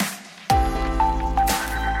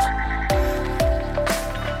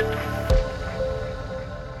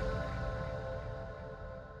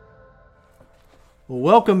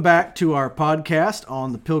Well, welcome back to our podcast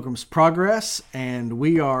on the Pilgrim's Progress, and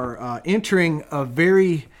we are entering a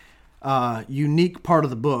very unique part of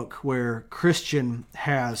the book where Christian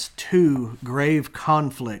has two grave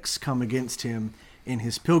conflicts come against him in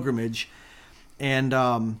his pilgrimage. And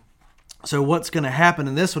so what's going to happen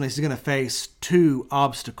in this one is he's going to face two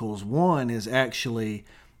obstacles. One is actually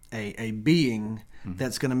a being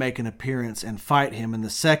that's going to make an appearance and fight him, and the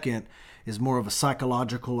second is more of a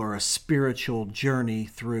psychological or a spiritual journey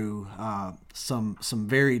through some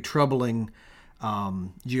very troubling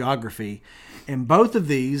geography. And both of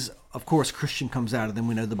these, of course, Christian comes out of them.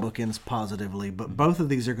 We know the book ends positively, but both of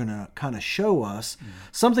these are going to kind of show us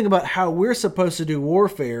something about how we're supposed to do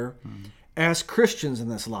warfare as Christians in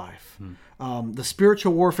this life. The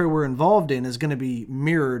spiritual warfare we're involved in is going to be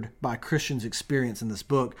mirrored by Christian's experience in this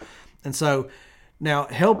book. And so now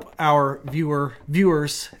help our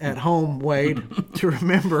viewers at home, Wade, to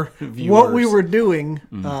remember what we were doing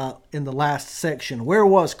in the last section. Where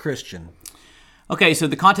was Christian? Okay, so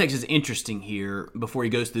the context is interesting here before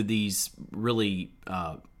he goes through these really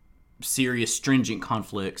serious, stringent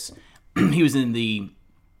conflicts. He was in the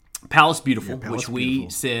Palace Beautiful, which we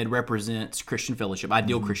said represents Christian fellowship,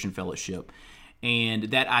 ideal Christian fellowship. And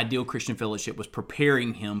that ideal Christian fellowship was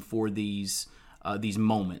preparing him for these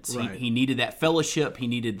moments. Right. He needed that fellowship. He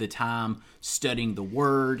needed the time studying the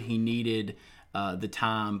Word. He needed the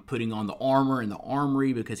time putting on the armor in the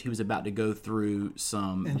armory because he was about to go through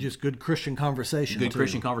some... And just good Christian conversation.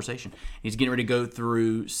 Christian conversation. He's getting ready to go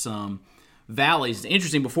through some valleys. It's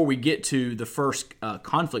interesting, before we get to the first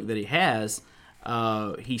conflict that he has,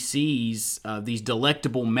 he sees these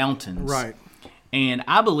delectable mountains. Right. And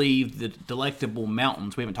I believe the delectable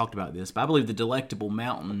mountains, we haven't talked about this, but I believe the delectable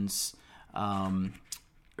mountains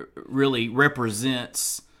really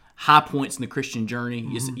represents high points in the Christian journey.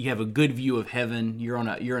 You have a good view of heaven. You're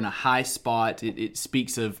in a high spot. It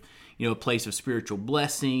speaks of a place of spiritual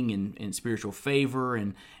blessing and spiritual favor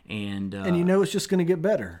and it's just going to get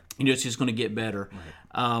better. It's just going to get better.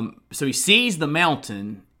 Right. So he sees the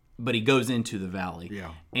mountain, but he goes into the valley.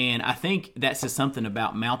 Yeah. And I think that says something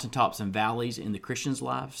about mountaintops and valleys in the Christian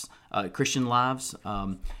lives.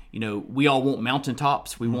 We all want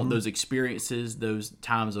mountaintops. We want those experiences, those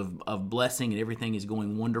times of blessing, and everything is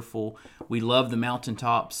going wonderful. We love the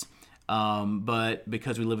mountaintops, but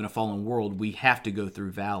because we live in a fallen world, we have to go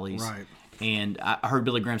through valleys. Right. And I heard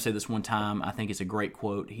Billy Graham say this one time. I think it's a great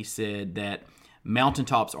quote. He said that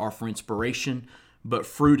mountaintops are for inspiration, but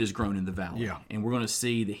fruit is grown in the valley. Yeah. And we're going to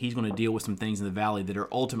see that he's going to deal with some things in the valley that are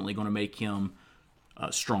ultimately going to make him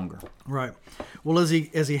stronger. Right. Well, as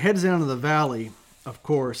he heads down to the valley, of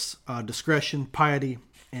course, discretion, piety,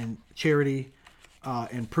 and charity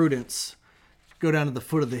and prudence go down to the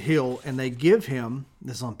foot of the hill, and they give him,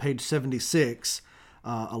 this is on page 76,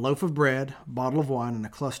 a loaf of bread, a bottle of wine, and a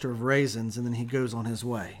cluster of raisins, and then he goes on his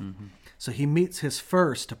way. So he meets his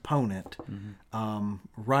first opponent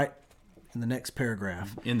right in the next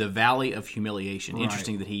paragraph. In the Valley of Humiliation. Right.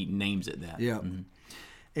 Interesting that he names it that. Yeah.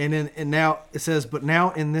 And now it says, but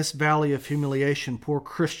now in this valley of humiliation, poor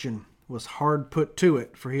Christian was hard put to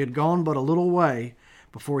it, for he had gone but a little way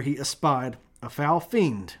before he espied a foul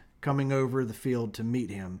fiend coming over the field to meet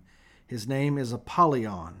him. His name is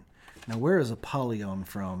Apollyon. Now, where is Apollyon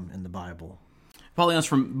from in the Bible? Apollyon's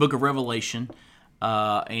from Book of Revelation.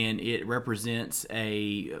 And it represents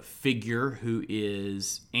a figure who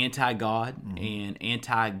is anti-God and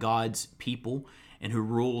anti-God's people, and who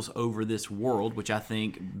rules over this world, which I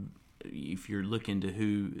think, if you're looking to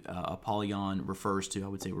who Apollyon refers to, I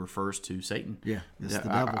would say it refers to Satan. Yeah, it's the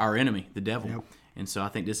devil. Our enemy, the devil. Yep. And so I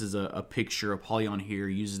think this is a picture. Apollyon here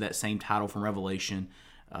uses that same title from Revelation,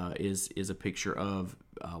 is a picture of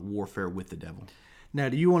warfare with the devil. Now,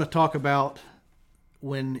 do you want to talk about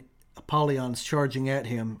when Apollyon's charging at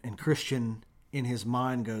him, and Christian in his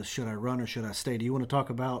mind goes, should I run or should I stay? Do you want to talk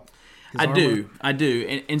about his armor? I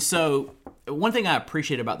do. And so one thing I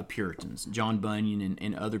appreciate about the Puritans, John Bunyan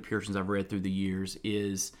and other Puritans I've read through the years,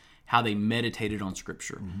 is how they meditated on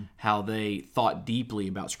Scripture, how they thought deeply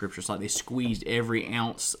about Scripture. It's like they squeezed every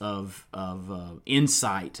ounce of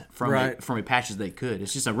insight from a passage they could.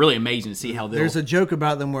 It's just really amazing to see how There's a joke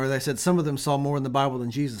about them where they said some of them saw more in the Bible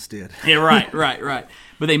than Jesus did. Yeah, right.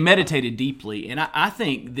 But they meditated deeply, and I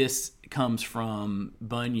think this comes from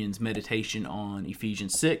Bunyan's meditation on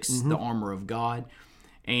Ephesians 6, the armor of God.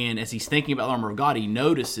 And as he's thinking about the armor of God, he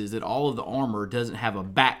notices that all of the armor doesn't have a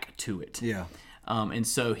back to it. Yeah. And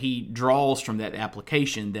so he draws from that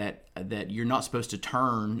application that you're not supposed to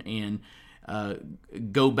turn and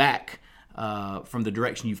go back from the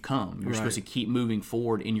direction you've come. You're supposed to keep moving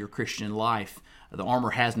forward in your Christian life. The armor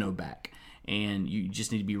has no back. and you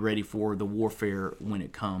just need to be ready for the warfare when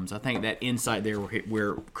it comes. I think that insight there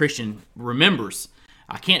where Christian remembers,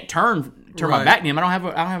 I can't turn my back to him. I don't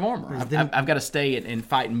have armor. I've got to stay and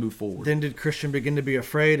fight and move forward. Then did Christian begin to be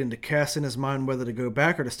afraid and to cast in his mind whether to go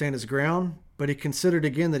back or to stand his ground? But he considered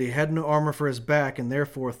again that he had no armor for his back, and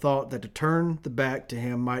therefore thought that to turn the back to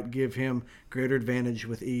him might give him greater advantage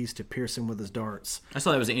with ease to pierce him with his darts. I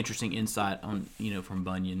thought that was an interesting insight on from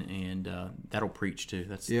Bunyan, and that'll preach too.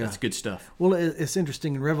 That's good stuff. Well, it's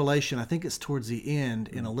interesting in Revelation. I think it's towards the end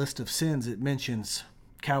in a list of sins. It mentions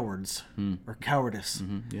cowards or cowardice,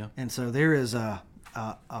 and so there is a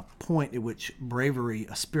point at which bravery,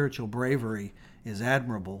 a spiritual bravery, is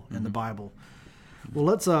admirable in the Bible. Well,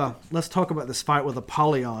 let's talk about this fight with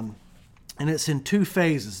Apollyon, and it's in two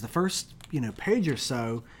phases. The first page or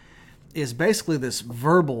so is basically this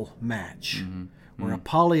verbal match where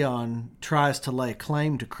Apollyon tries to lay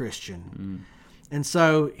claim to Christian, and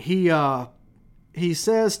so he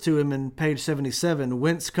says to him in page 77,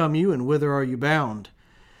 "Whence come you, and whither are you bound?"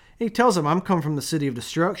 He tells him, "I'm come from the city of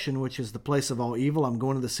destruction, which is the place of all evil. I'm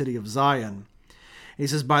going to the city of Zion." He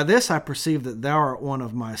says, "By this I perceive that thou art one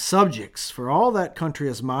of my subjects, for all that country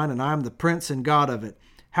is mine, and I am the prince and God of it.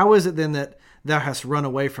 How is it then that thou hast run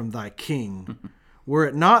away from thy king? Were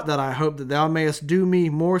it not that I hope that thou mayest do me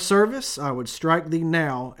more service, I would strike thee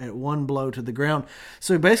now at one blow to the ground."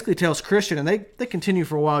 So he basically tells Christian, and they continue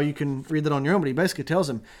for a while, you can read that on your own, but he basically tells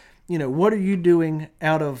him, what are you doing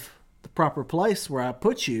out of the proper place where I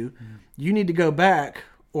put you? You need to go back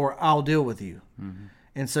or I'll deal with you.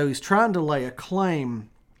 And so he's trying to lay a claim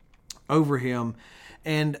over him.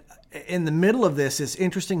 And in the middle of this, it's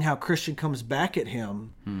interesting how Christian comes back at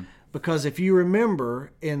him. Because if you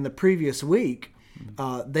remember in the previous week,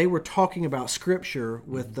 they were talking about Scripture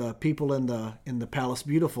with the people in the Palace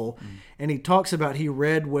Beautiful. And he talks about he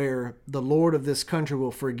read where the Lord of this country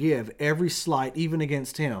will forgive every slight, even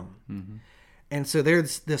against him. And so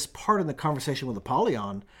there's this part in the conversation with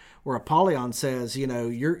Apollyon where Apollyon says,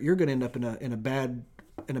 you're going to end up in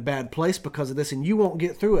a bad place because of this, and you won't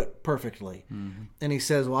get through it perfectly. And he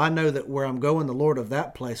says, well, I know that where I'm going, the Lord of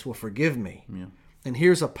that place will forgive me. And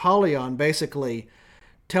here's Apollyon basically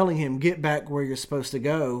telling him, get back where you're supposed to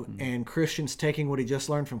go, and Christian's taking what he just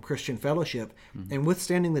learned from Christian fellowship and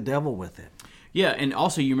withstanding the devil with it. Yeah, and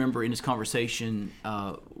also you remember in his conversation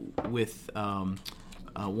with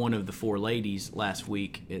one of the four ladies last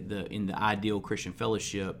week in the Ideal Christian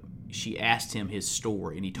Fellowship, she asked him his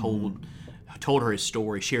story, and he told her his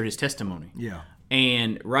story, shared his testimony. Yeah.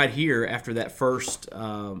 And right here, after that first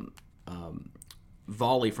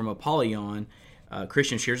volley from Apollyon,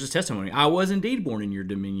 Christian shares his testimony. "I was indeed born in your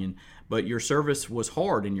dominion, but your service was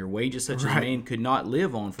hard, and your wages such as man could not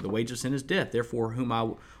live on, for the wage of sin is death. Therefore, whom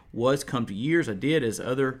I was come to years, I did as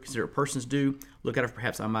other considerate persons do. Look at if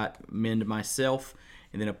perhaps I might mend myself."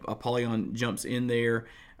 And then Apollyon jumps in there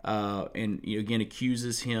and again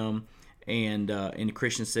accuses him. And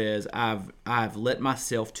Christian says, I've let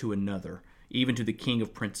myself to another, even to the king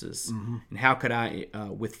of princes. And how could I,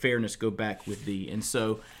 with fairness, go back with thee? And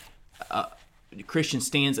so Christian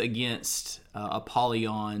stands against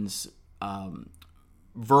Apollyon's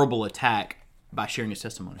verbal attack by sharing his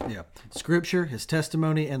testimony. Yeah, Scripture, his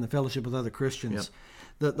testimony, and the fellowship with other Christians.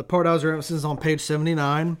 Yep. The part I was referencing is on page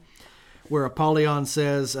 79, where Apollyon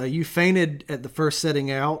says, "You fainted at the first setting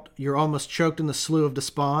out. You're almost choked in the slough of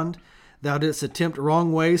despond. Thou didst attempt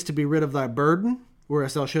wrong ways to be rid of thy burden,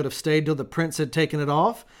 whereas thou should have stayed till the prince had taken it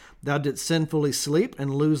off. Thou didst sinfully sleep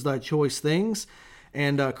and lose thy choice things."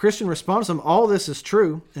 And Christian responds to him, "All this is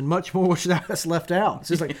true, and much more which thou hast left out."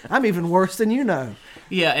 So he's like, I'm even worse than you know.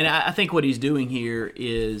 Yeah, and I think what he's doing here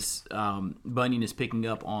is Bunyan is picking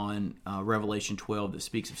up on Revelation 12 that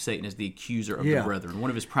speaks of Satan as the accuser of the brethren. One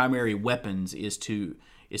of his primary weapons is to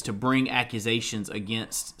bring accusations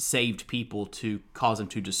against saved people to cause them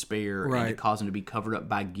to despair and to cause them to be covered up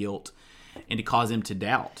by guilt and to cause them to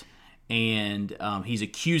doubt. And he's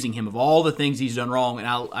accusing him of all the things he's done wrong. And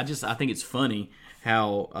I think it's funny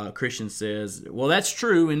how Christian says, well, that's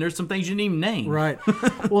true, and there's some things you didn't even name. Right.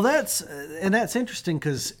 Well, that's interesting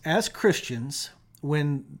because as Christians,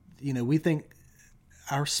 when we think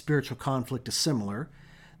our spiritual conflict is similar,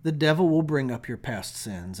 the devil will bring up your past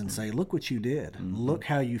sins and say, look what you did. Look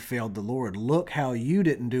how you failed the Lord. Look how you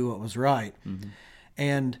didn't do what was right.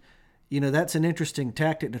 And that's an interesting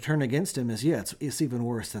tactic to turn against him is, it's even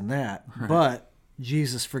worse than that. Right. But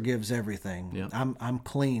Jesus forgives everything. Yep. I'm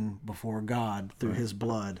clean before God through his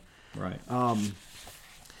blood. Right.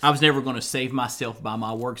 I was never going to save myself by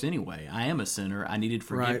my works anyway. I am a sinner. I needed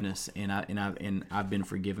forgiveness, and I've been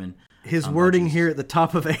forgiven. His wording here at the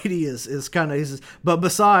top of 80 is kind of, he says, "But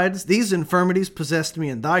besides, these infirmities possessed me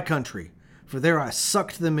in thy country. For there I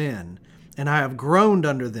sucked them in, and I have groaned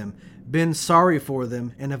under them, been sorry for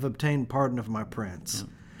them, and have obtained pardon of my prince.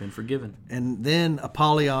 Been forgiven. And then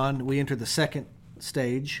Apollyon, we enter the second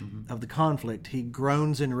stage of the conflict. He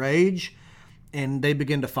groans in rage, and they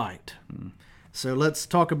begin to fight. So let's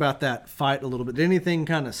talk about that fight a little bit. Did anything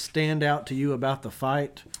kind of stand out to you about the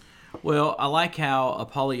fight? Well, I like how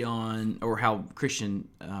Apollyon, or how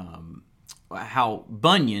how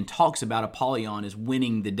Bunyan talks about Apollyon as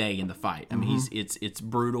winning the day in the fight. I mean, it's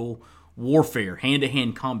brutal warfare,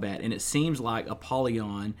 hand-to-hand combat, and it seems like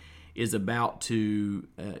Apollyon is about to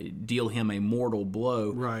deal him a mortal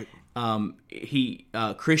blow. Right.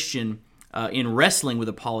 Christian, in wrestling with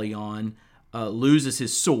Apollyon, loses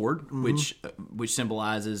his sword, which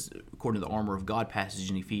symbolizes, according to the armor of God passage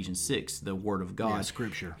in Ephesians 6, the word of God. Yeah,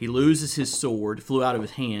 Scripture. He loses his sword, flew out of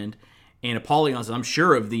his hand, and Apollyon says, "I'm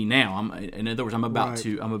sure of thee now." In other words, I'm about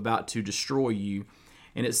to destroy you.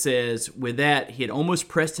 And it says, with that, he had almost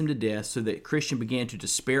pressed him to death, so that Christian began to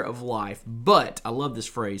despair of life. But, I love this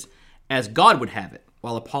phrase, as God would have it,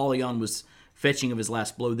 while Apollyon was fetching of his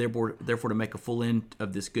last blow, therefore to make a full end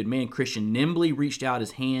of this good man, Christian nimbly reached out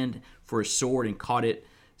his hand for his sword and caught it,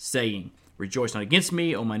 saying, "Rejoice not against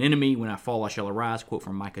me, O mine enemy. When I fall, I shall arise." Quote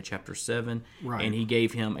from Micah chapter 7. Right. And he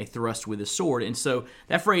gave him a thrust with his sword. And so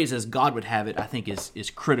that phrase, as God would have it, I think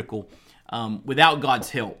is critical. Without God's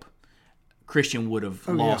help, Christian would have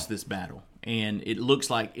lost this battle. And it looked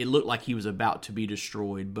like he was about to be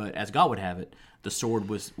destroyed. But as God would have it, the sword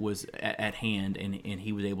was at hand, and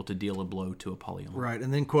he was able to deal a blow to Apollyon. Right,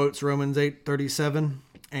 and then quotes Romans 8:37,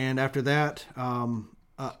 and after that,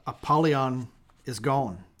 Apollyon is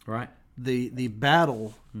gone. Right. The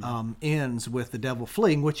battle ends with the devil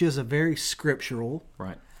fleeing, which is a very scriptural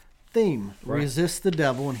theme. Right. Resist the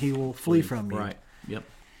devil, and he will flee from you. Right. Yep.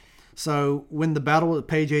 So when the battle,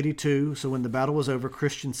 page 82, so when the battle was over,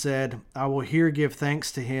 Christian said, "I will here give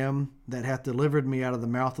thanks to him that hath delivered me out of the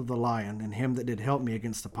mouth of the lion, and him that did help me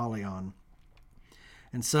against Apollyon."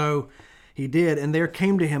 And so he did, and there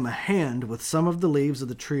came to him a hand with some of the leaves of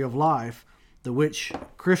the tree of life, the which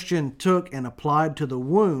Christian took and applied to the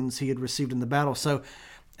wounds he had received in the battle. So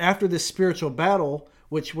after this spiritual battle,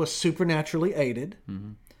 which was supernaturally aided,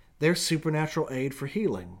 there's supernatural aid for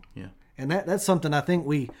healing. Yeah. And that's something I think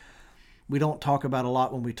we don't talk about a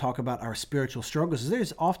lot when we talk about our spiritual struggles.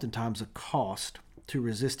 There's oftentimes a cost to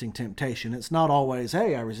resisting temptation. It's not always,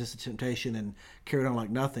 hey, I resisted temptation and carried on like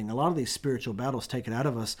nothing. A lot of these spiritual battles take it out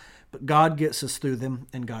of us, but God gets us through them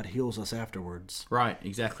and God heals us afterwards. Right,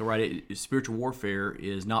 exactly right. Spiritual warfare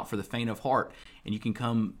is not for the faint of heart, and you can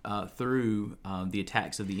come through the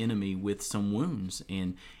attacks of the enemy with some wounds,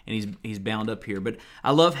 and he's bound up here. But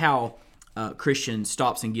I love how Christian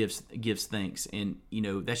stops and gives thanks, and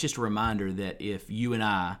that's just a reminder that if you and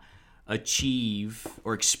I achieve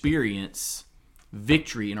or experience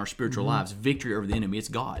victory in our spiritual lives, victory over the enemy, it's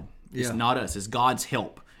God. It's not us. It's God's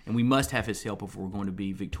help, and we must have His help if we're going to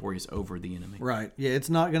be victorious over the enemy. Right. Yeah, it's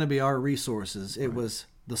not going to be our resources. It was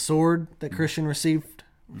the sword that Christian received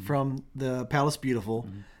from the Palace Beautiful,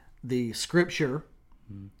 the scripture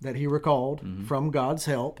that he recalled from God's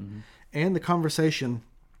help, and the conversation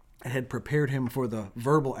had prepared him for the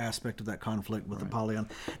verbal aspect of that conflict with Apollyon.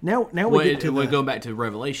 Now we get to go back to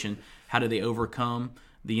Revelation. How do they overcome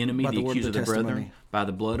the enemy, the accuser of the brethren? By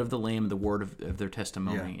the blood of the Lamb and the word of their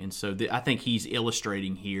testimony. Yeah. And so I think he's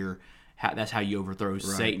illustrating here that's how you overthrow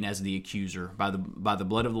Satan as the accuser. By the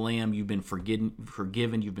blood of the Lamb, you've been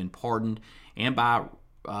forgiven, you've been pardoned, and by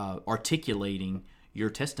articulating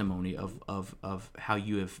your testimony of how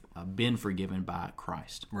you have been forgiven by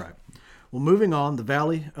Christ. Right. Well, moving on, the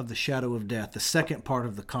Valley of the Shadow of Death, the second part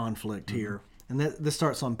of the conflict here. And this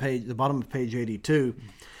starts on the bottom of page 82.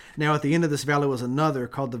 Now, at the end of this valley was another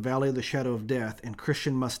called the Valley of the Shadow of Death, and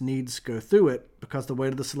Christian must needs go through it because the way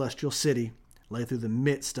to the celestial city lay through the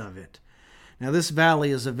midst of it. Now, this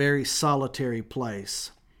valley is a very solitary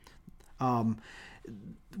place.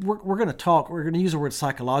 We're going to use the word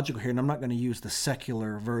psychological here, and I'm not going to use the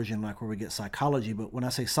secular version like where we get psychology, but when I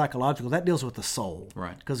say psychological, that deals with the soul.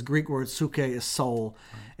 Right. Because Greek word psyche is soul,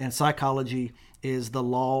 and psychology is the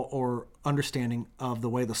law or understanding of the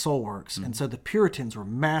way the soul works. And so the Puritans were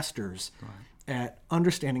masters at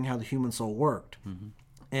understanding how the human soul worked.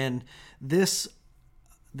 And this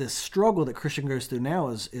struggle that Christian goes through now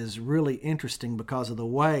is really interesting because of the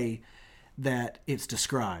way that it's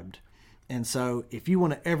described. And so if you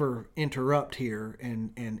want to ever interrupt here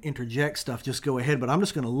and interject stuff, just go ahead. But I'm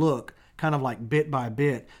just going to look kind of like bit by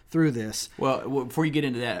bit through this. Well, before you get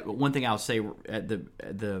into that, one thing I'll say at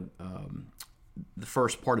the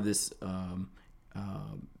first part of this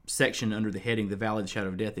section under the heading "The Valley of the Shadow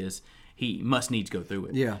of Death" is he must needs go through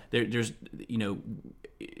it. Yeah. There's,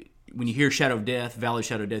 when you hear shadow of death, valley of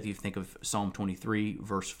shadow of death, you think of Psalm 23,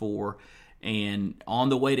 verse 4. And on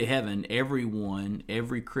the way to heaven,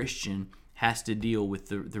 every Christian has to deal with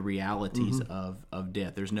the realities of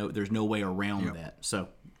death. There's no way around that. So,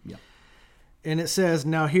 yeah. And it says,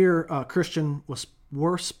 now here Christian was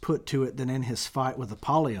worse put to it than in his fight with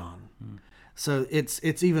Apollyon. So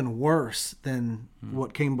it's even worse than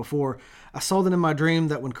what came before. I saw that in my dream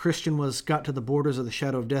that when Christian got to the borders of the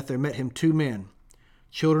shadow of death, there met him 2 men,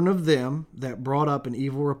 children of them that brought up an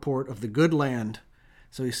evil report of the good land.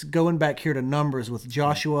 So he's going back here to Numbers with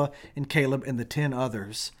Joshua and Caleb and the 10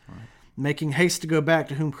 others, making haste to go back,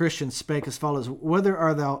 to whom Christian spake as follows, whither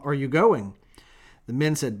are you going? The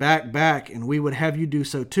men said, back, and we would have you do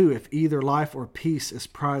so too, if either life or peace is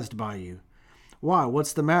prized by you. Why?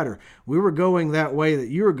 What's the matter? We were going that way that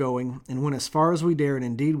you were going, and went as far as we dared.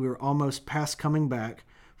 Indeed, we were almost past coming back,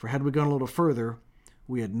 for had we gone a little further,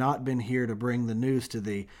 we had not been here to bring the news to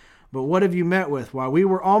thee. But what have you met with? Why, we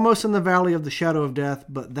were almost in the valley of the shadow of death,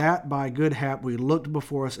 but that by good hap we looked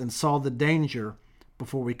before us and saw the danger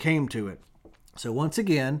before we came to it. So once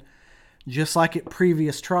again, just like at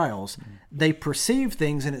previous trials, they perceive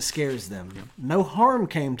things and it scares them. No harm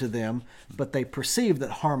came to them, but they perceived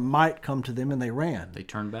that harm might come to them and they ran. They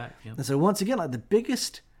turned back. Yep. And so once again, like the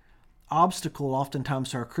biggest obstacle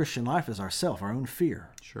oftentimes to our Christian life is ourself, our own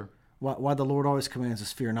fear. Sure. Why the Lord always commands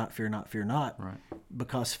us, fear not, fear not, fear not. Right.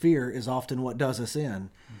 Because fear is often what does us in.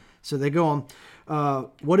 So they go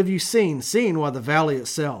on, what have you seen? Seen, why the valley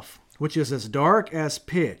itself, which is as dark as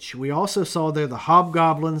pitch. We also saw there the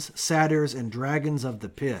hobgoblins, satyrs, and dragons of the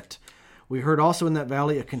pit. We heard also in that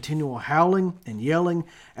valley a continual howling and yelling,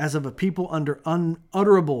 as of a people under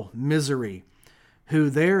unutterable misery, who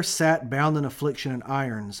there sat bound in affliction and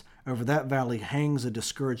irons. Over that valley hangs a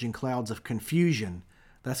discouraging clouds of confusion.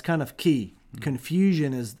 That's kind of key.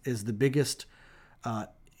 Confusion is the biggest,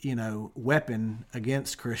 weapon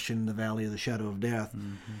against Christian in the valley of the shadow of death.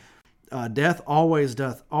 Death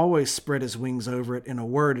doth always spread his wings over it. In a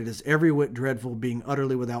word, it is every whit dreadful, being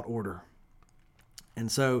utterly without order.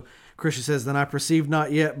 And so Christian says, then I perceive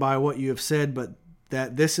not yet by what you have said, but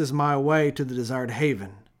that this is my way to the desired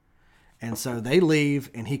haven. And so they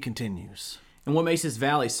leave, and he continues. And what makes this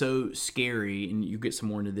valley so scary, and you get some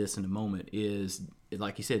more into this in a moment, is,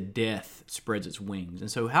 like you said, death spreads its wings.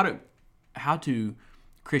 And so how do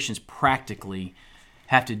Christians practically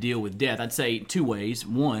have to deal with death? I'd say 2 ways.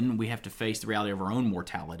 One, we have to face the reality of our own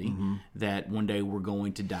mortality, that one day we're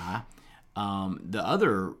going to die. The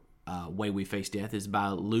other way we face death is by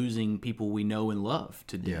losing people we know and love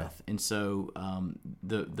to death. And so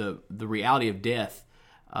the reality of death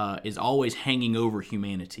is always hanging over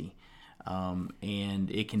humanity.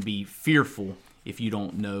 And it can be fearful if you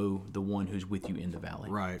don't know the one who's with you in the valley.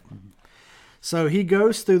 Right. So he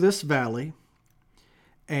goes through this valley,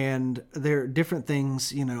 and there are different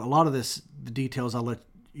things, a lot of the details I'll let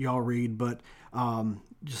y'all read, but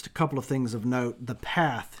just a couple of things of note. The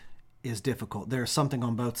path is difficult. There's something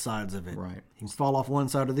on both sides of it. Right. You can fall off one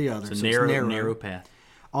side or the other. It's a narrow path.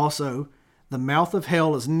 Also, the mouth of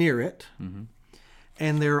hell is near it,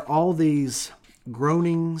 and there are all these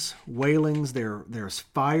groanings, wailings, there's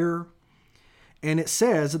fire. And it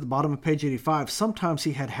says at the bottom of page 85, sometimes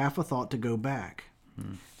he had half a thought to go back.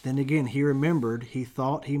 Then again, he remembered, he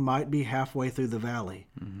thought he might be halfway through the valley.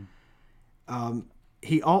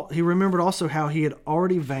 He remembered also how he had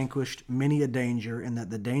already vanquished many a danger, and that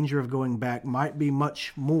the danger of going back might be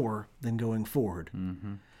much more than going forward.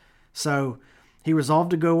 So he resolved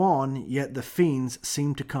to go on, yet the fiends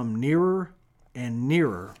seemed to come nearer and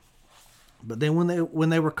nearer. But then when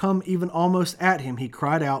they were come even almost at him, he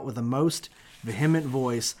cried out with a most vehement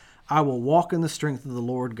voice, I will walk in the strength of the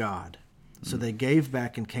Lord God. So they gave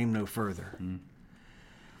back and came no further.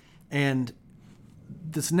 And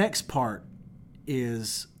this next part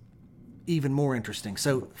is even more interesting.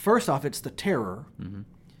 So first off, it's the terror.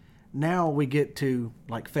 Now we get to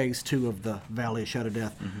like phase 2 of the Valley of Shadow of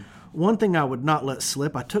Death. One thing I would not let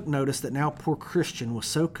slip, I took notice that now poor Christian was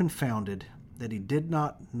so confounded that he did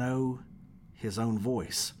not know his own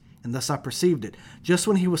voice. And thus I perceived it. Just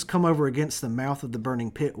when he was come over against the mouth of the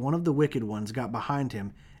burning pit, one of the wicked ones got behind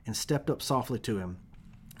him and stepped up softly to him,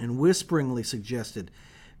 and whisperingly suggested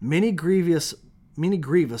many grievous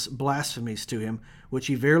blasphemies to him, which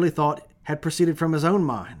he verily thought had proceeded from his own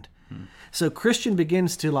mind. So Christian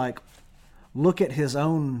begins to look at his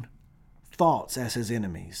own thoughts as his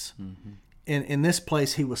enemies. In this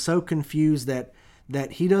place, he was so confused that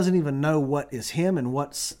he doesn't even know what is him and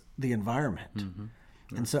what's the environment.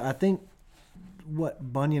 And so I think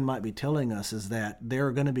what Bunyan might be telling us is that there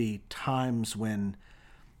are going to be times when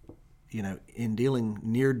in dealing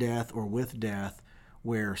near death or with death,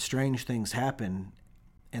 where strange things happen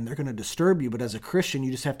and they're going to disturb you. But as a Christian,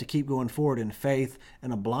 you just have to keep going forward in faith,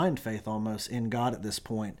 and a blind faith almost in God at this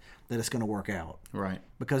point, that it's going to work out. Right.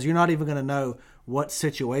 Because you're not even going to know what's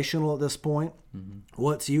situational at this point,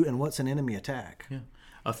 what's you and what's an enemy attack. Yeah.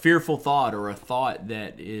 A fearful thought, or a thought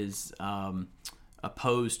that is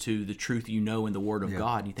opposed to the truth in the Word of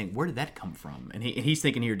God, and you think, where did that come from? And he's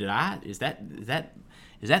thinking here, is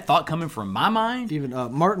that thought coming from my mind? Even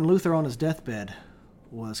Martin Luther on his deathbed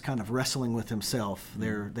was kind of wrestling with himself.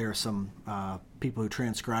 There are some people who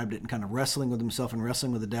transcribed it and kind of wrestling with himself and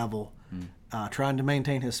wrestling with the devil, trying to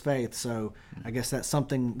maintain his faith. So I guess that's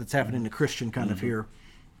something that's happening to Christian kind of here.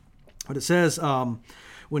 But it says,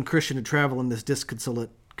 when Christian had traveled in this disconsolate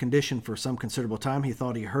condition for some considerable time, he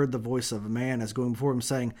thought he heard the voice of a man as going before him,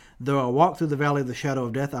 saying, "Though I walk through the valley of the shadow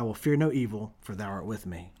of death, I will fear no evil, for thou art with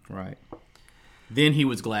me." Right. Then he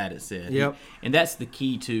was glad, it said. Yep. And that's the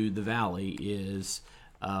key to the valley is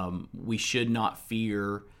we should not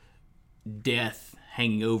fear death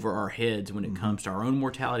hanging over our heads when it comes to our own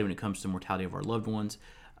mortality, when it comes to the mortality of our loved ones,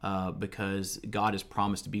 because God has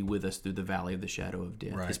promised to be with us through the valley of the shadow of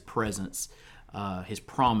death. Right. His presence, His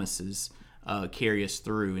promises carry us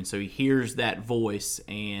through. And so he hears that voice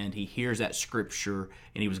and he hears that scripture,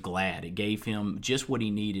 and he was glad. It gave him just what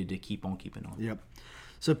he needed to keep on keeping on. Yep.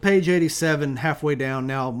 So page 87, halfway down,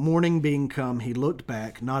 now morning being come, he looked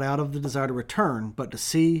back, not out of the desire to return, but to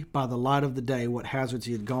see by the light of the day what hazards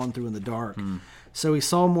he had gone through in the dark. So he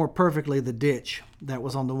saw more perfectly the ditch that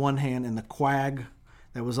was on the one hand and the quag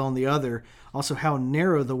that was on the other, also how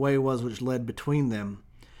narrow the way was which led between them.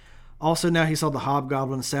 Also now he saw the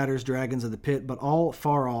hobgoblins, satyrs, dragons of the pit, but all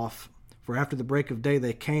far off, for after the break of day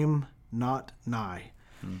they came not nigh.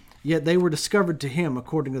 Yet they were discovered to him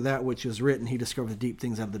according to that which is written, he discovered the deep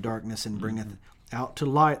things out of the darkness and bringeth out to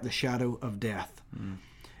light the shadow of death.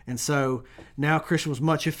 And so now Christian was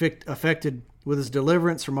much affected with his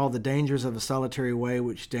deliverance from all the dangers of a solitary way,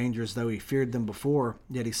 which dangers, though he feared them before,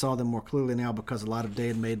 yet he saw them more clearly now because the light of day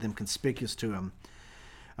had made them conspicuous to him.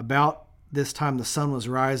 About this time the sun was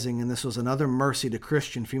rising, and this was another mercy to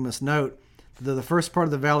Christian. For you must note, though the first part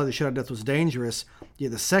of the valley of the shadow of death was dangerous,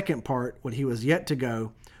 yet the second part, what he was yet to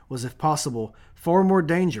go, was, if possible, far more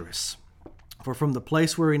dangerous. For from the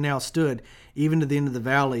place where he now stood, even to the end of the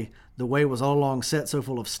valley, the way was all along set, so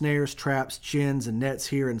full of snares, traps, chins, and nets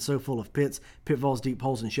here, and so full of pits, pitfalls, deep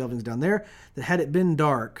holes, and shelvings down there, that had it been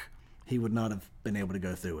dark, he would not have been able to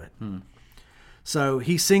go through it. So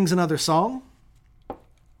he sings another song.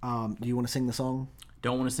 Do you want to sing the song?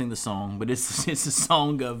 Don't want to sing the song, but it's a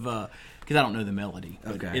song of, because I don't know the melody.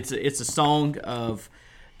 But okay. It's a song of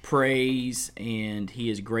praise, and he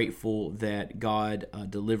is grateful that God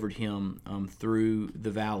delivered him through the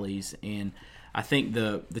valleys. And I think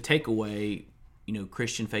the takeaway,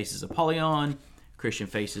 Christian faces Apollyon, Christian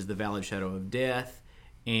faces the valley of shadow of death,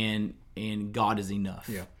 and God is enough.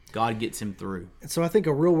 Yeah. God gets him through. And so I think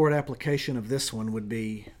a real world application of this one would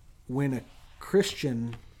be when a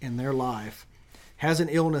Christian in their life has an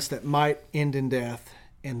illness that might end in death,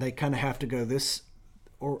 and they kind of have to go this,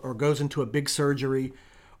 or goes into a big surgery,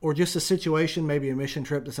 or just a situation, maybe a mission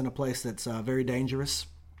trip that's in a place that's very dangerous,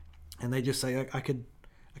 and they just say, I could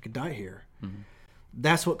die here.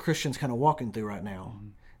 That's what Christians kind of walking through right now.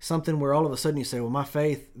 Something where all of a sudden you say, well, my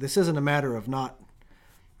faith, this isn't a matter of not,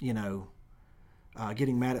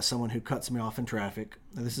 getting mad at someone who cuts me off in traffic.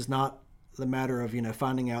 This is not the matter of,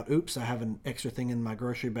 finding out, oops, I have an extra thing in my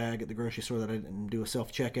grocery bag at the grocery store that I didn't do a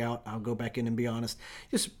self-checkout. I'll go back in and be honest.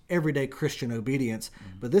 Just everyday Christian obedience.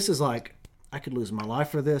 But this is like, I could lose my life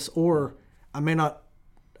for this, or I may not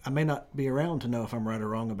be around to know if I'm right or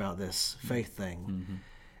wrong about this faith thing.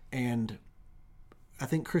 And I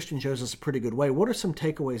think Christian shows us a pretty good way. What are some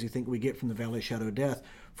takeaways you think we get from the Valley of Shadow of Death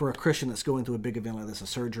for a Christian that's going through a big event like this, a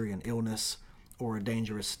surgery, an illness, or a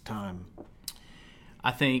dangerous time? I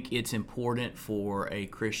think it's important for a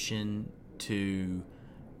Christian to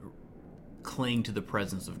cling to the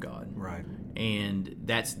presence of God. Right. And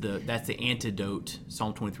that's the antidote,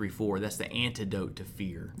 Psalm 23:4, that's the antidote to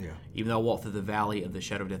fear. Yeah. Even though I walk through the valley of the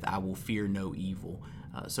shadow of death, I will fear no evil.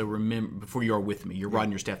 So remember, before you are with me, your rod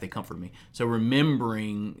and your staff, they comfort me. So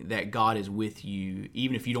remembering that God is with you,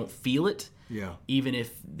 even if you don't feel it, even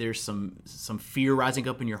if there's some fear rising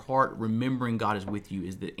up in your heart, remembering God is with you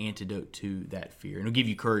is the antidote to that fear. And it'll give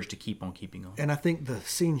you courage to keep on keeping on. And I think the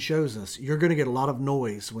scene shows us you're going to get a lot of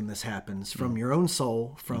noise when this happens from your own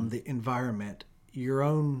soul, from the environment. Your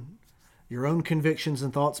own convictions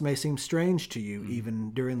and thoughts may seem strange to you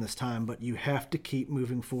even during this time, but you have to keep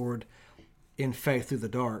moving forward in faith through the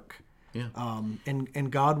dark. Yeah.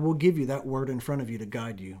 And God will give you that word in front of you to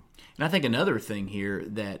guide you. And I think another thing here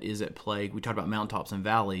that is at play, we talked about mountaintops and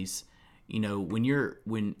valleys.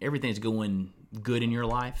 When everything's going good in your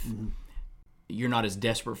life, you're not as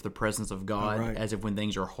desperate for the presence of God as if when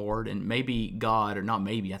things are hard. And maybe God, or not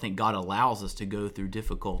maybe, I think God allows us to go through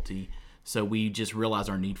difficulty so we just realize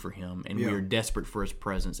our need for Him, and we are desperate for His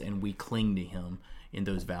presence, and we cling to Him in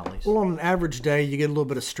those valleys. Well, on an average day, you get a little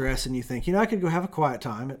bit of stress, and you think, I could go have a quiet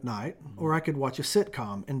time at night, or I could watch a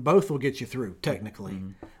sitcom, and both will get you through, technically.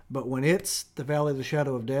 But when it's the valley of the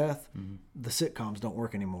shadow of death, the sitcoms don't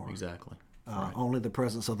work anymore. Exactly. Only the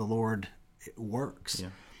presence of the Lord works. Yeah.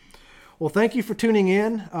 Well, thank you for tuning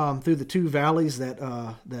in through the two valleys that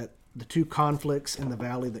the two conflicts in the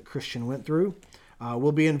valley that Christian went through.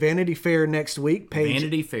 We'll be in Vanity Fair next week.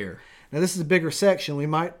 Vanity Fair. Now, this is a bigger section. We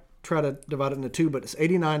might try to divide it into two, but it's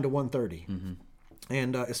 89 to 130.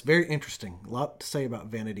 And it's very interesting. A lot to say about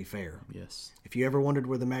Vanity Fair. Yes. If you ever wondered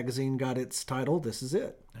where the magazine got its title, this is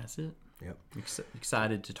it. That's it. Yep.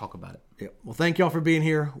 Excited to talk about it. Yep. Well, thank y'all for being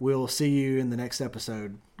here. We'll see you in the next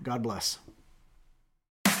episode. God bless.